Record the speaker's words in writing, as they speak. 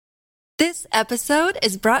This episode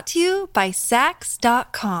is brought to you by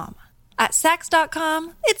Saks.com. At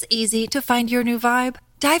Saks.com, it's easy to find your new vibe.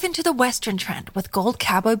 Dive into the Western trend with gold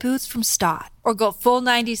cowboy boots from Staud, or go full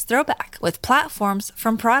 90s throwback with platforms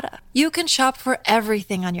from Prada. You can shop for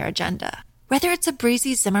everything on your agenda, whether it's a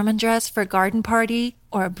breezy Zimmermann dress for a garden party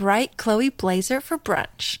or a bright Chloe blazer for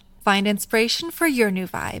brunch. Find inspiration for your new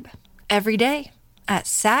vibe every day at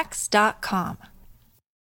Saks.com.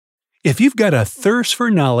 If you've got a thirst for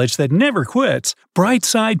knowledge that never quits,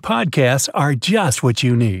 Brightside Podcasts are just what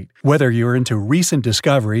you need. Whether you're into recent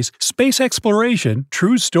discoveries, space exploration,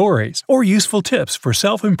 true stories, or useful tips for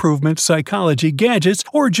self-improvement, psychology, gadgets,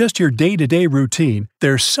 or just your day-to-day routine,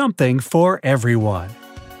 there's something for everyone.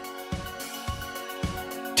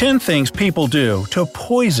 10 things people do to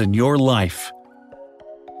poison your life.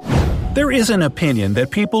 There is an opinion that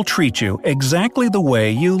people treat you exactly the way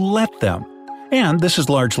you let them. And this is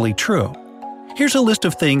largely true. Here's a list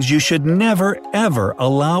of things you should never, ever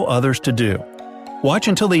allow others to do. Watch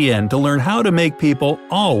until the end to learn how to make people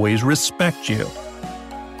always respect you.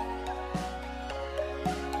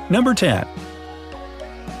 Number 10.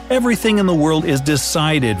 Everything in the world is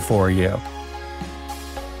decided for you.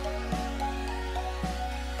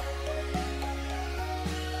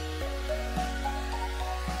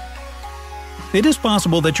 It is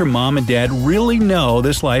possible that your mom and dad really know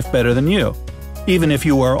this life better than you, even if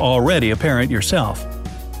you are already a parent yourself.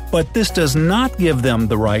 But this does not give them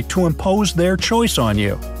the right to impose their choice on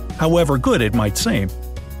you, however good it might seem.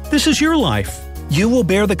 This is your life. You will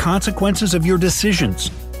bear the consequences of your decisions,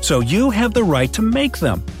 so you have the right to make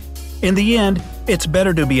them. In the end, it's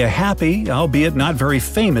better to be a happy, albeit not very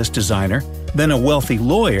famous designer, than a wealthy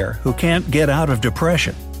lawyer who can't get out of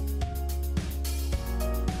depression.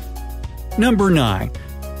 Number 9.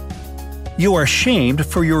 You are shamed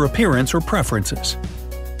for your appearance or preferences.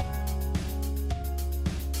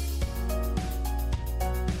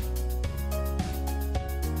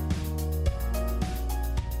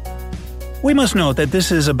 We must note that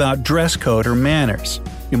this is about dress code or manners.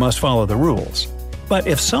 You must follow the rules. But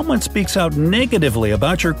if someone speaks out negatively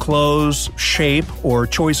about your clothes, shape, or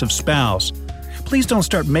choice of spouse, please don't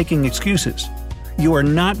start making excuses. You are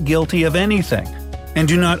not guilty of anything, and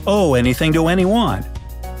do not owe anything to anyone.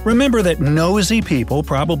 Remember that nosy people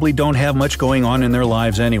probably don't have much going on in their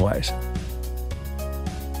lives anyways.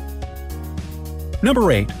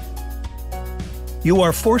 Number 8. You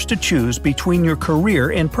are forced to choose between your career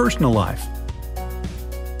and personal life.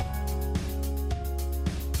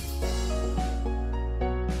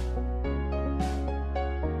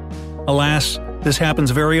 Alas, this happens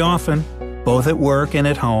very often, both at work and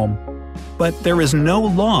at home. But there is no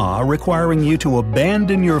law requiring you to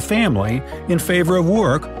abandon your family in favor of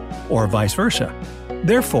work, or vice versa.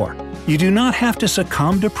 Therefore, you do not have to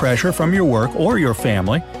succumb to pressure from your work or your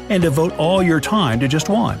family and devote all your time to just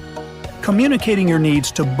one. Communicating your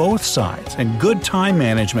needs to both sides and good time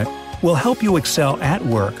management will help you excel at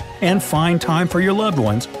work and find time for your loved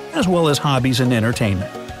ones, as well as hobbies and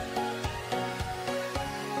entertainment.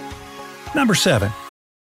 Number 7.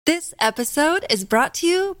 This episode is brought to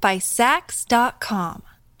you by Saks.com.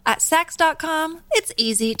 At Saks.com, it's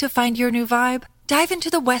easy to find your new vibe. Dive into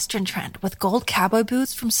the Western trend with gold cowboy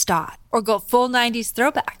boots from Staud, or go full 90s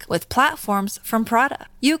throwback with platforms from Prada.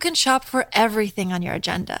 You can shop for everything on your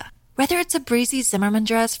agenda, whether it's a breezy Zimmermann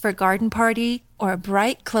dress for a garden party or a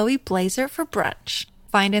bright Chloe blazer for brunch.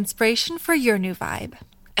 Find inspiration for your new vibe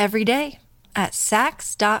every day at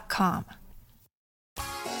Saks.com.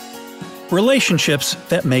 Relationships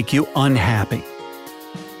that make you unhappy.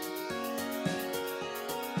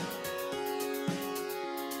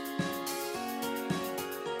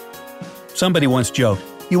 Somebody once joked,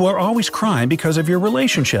 "You are always crying because of your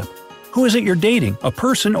relationship. Who is it you're dating, a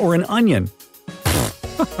person or an onion?"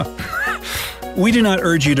 We do not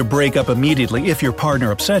urge you to break up immediately if your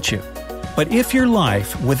partner upsets you. But if your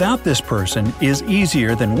life without this person is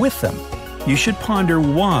easier than with them, you should ponder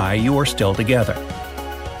why you are still together.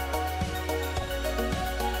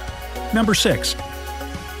 Number 6.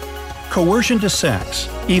 Coercion to sex,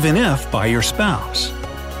 even if by your spouse.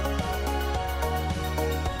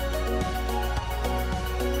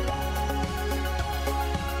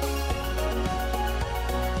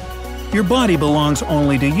 Your body belongs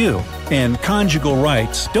only to you, and conjugal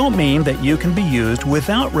rights don't mean that you can be used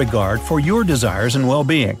without regard for your desires and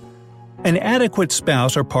well-being. An adequate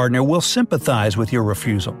spouse or partner will sympathize with your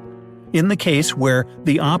refusal. In the case where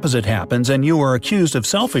the opposite happens and you are accused of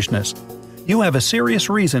selfishness, you have a serious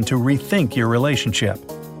reason to rethink your relationship.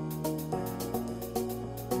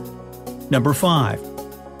 Number 5.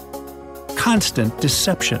 Constant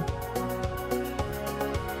deception.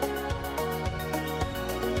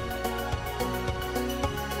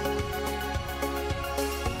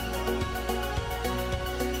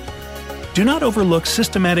 Do not overlook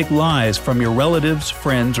systematic lies from your relatives,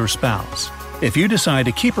 friends, or spouse. If you decide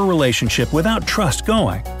to keep a relationship without trust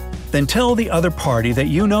going, then tell the other party that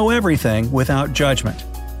you know everything without judgment.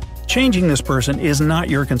 Changing this person is not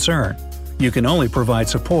your concern. You can only provide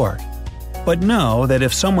support. But know that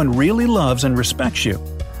if someone really loves and respects you,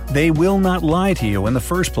 they will not lie to you in the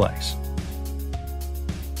first place.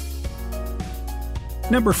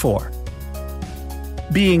 Number 4.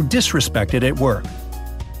 Being disrespected at work.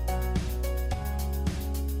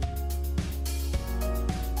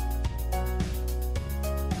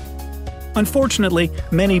 Unfortunately,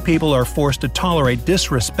 many people are forced to tolerate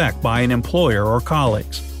disrespect by an employer or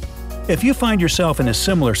colleagues. If you find yourself in a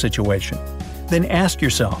similar situation, then ask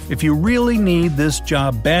yourself if you really need this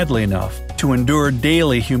job badly enough to endure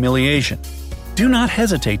daily humiliation. Do not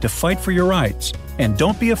hesitate to fight for your rights, and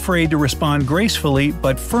don't be afraid to respond gracefully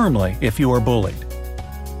but firmly if you are bullied.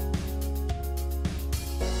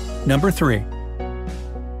 Number 3.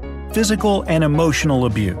 Physical and emotional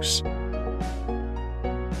abuse.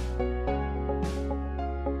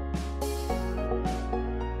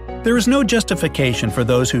 There is no justification for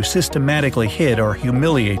those who systematically hit or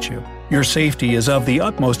humiliate you. Your safety is of the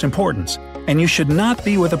utmost importance, and you should not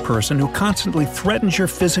be with a person who constantly threatens your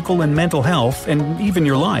physical and mental health and even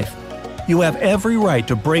your life. You have every right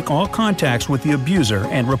to break all contacts with the abuser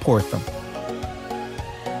and report them.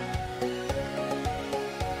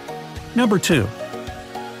 Number 2.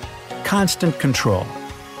 Constant control.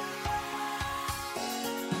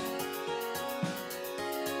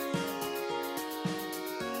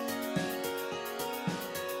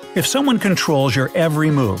 If someone controls your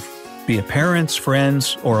every move, be it parents,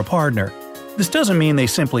 friends, or a partner, this doesn't mean they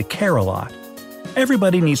simply care a lot.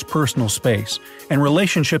 Everybody needs personal space, and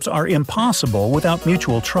relationships are impossible without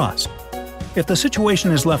mutual trust. If the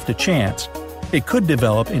situation is left to chance, it could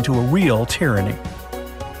develop into a real tyranny.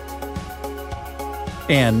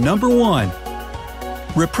 And number 1.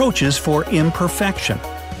 Reproaches for imperfection.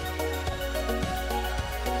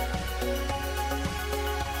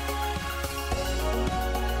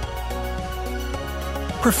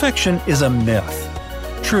 Perfection is a myth.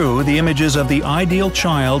 True, the images of the ideal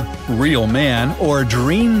child, real man, or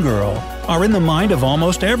dream girl are in the mind of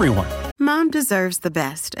almost everyone. Mom deserves the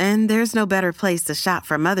best, and there's no better place to shop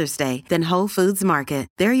for Mother's Day than Whole Foods Market.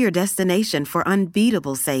 They're your destination for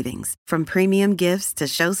unbeatable savings, from premium gifts to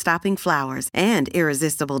show-stopping flowers and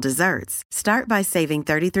irresistible desserts. Start by saving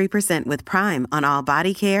 33% with Prime on all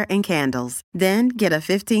body care and candles. Then get a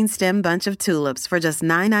 15-stem bunch of tulips for just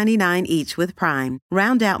 $9.99 each with Prime.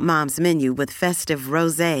 Round out Mom's menu with festive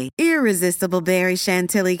rosé, irresistible berry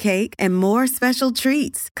chantilly cake, and more special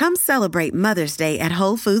treats. Come celebrate Mother's Day at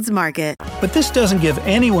Whole Foods Market. But this doesn't give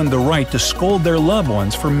anyone the right to scold their loved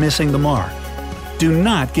ones for missing the mark. Do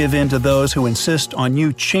not give in to those who insist on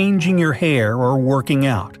you changing your hair or working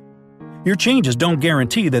out. Your changes don't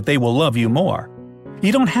guarantee that they will love you more.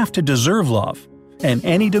 You don't have to deserve love, and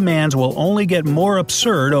any demands will only get more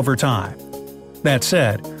absurd over time. That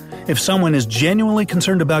said, if someone is genuinely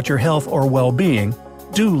concerned about your health or well-being,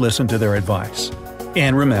 do listen to their advice.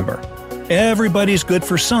 And remember, everybody's good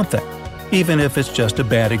for something, even if it's just a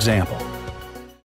bad example.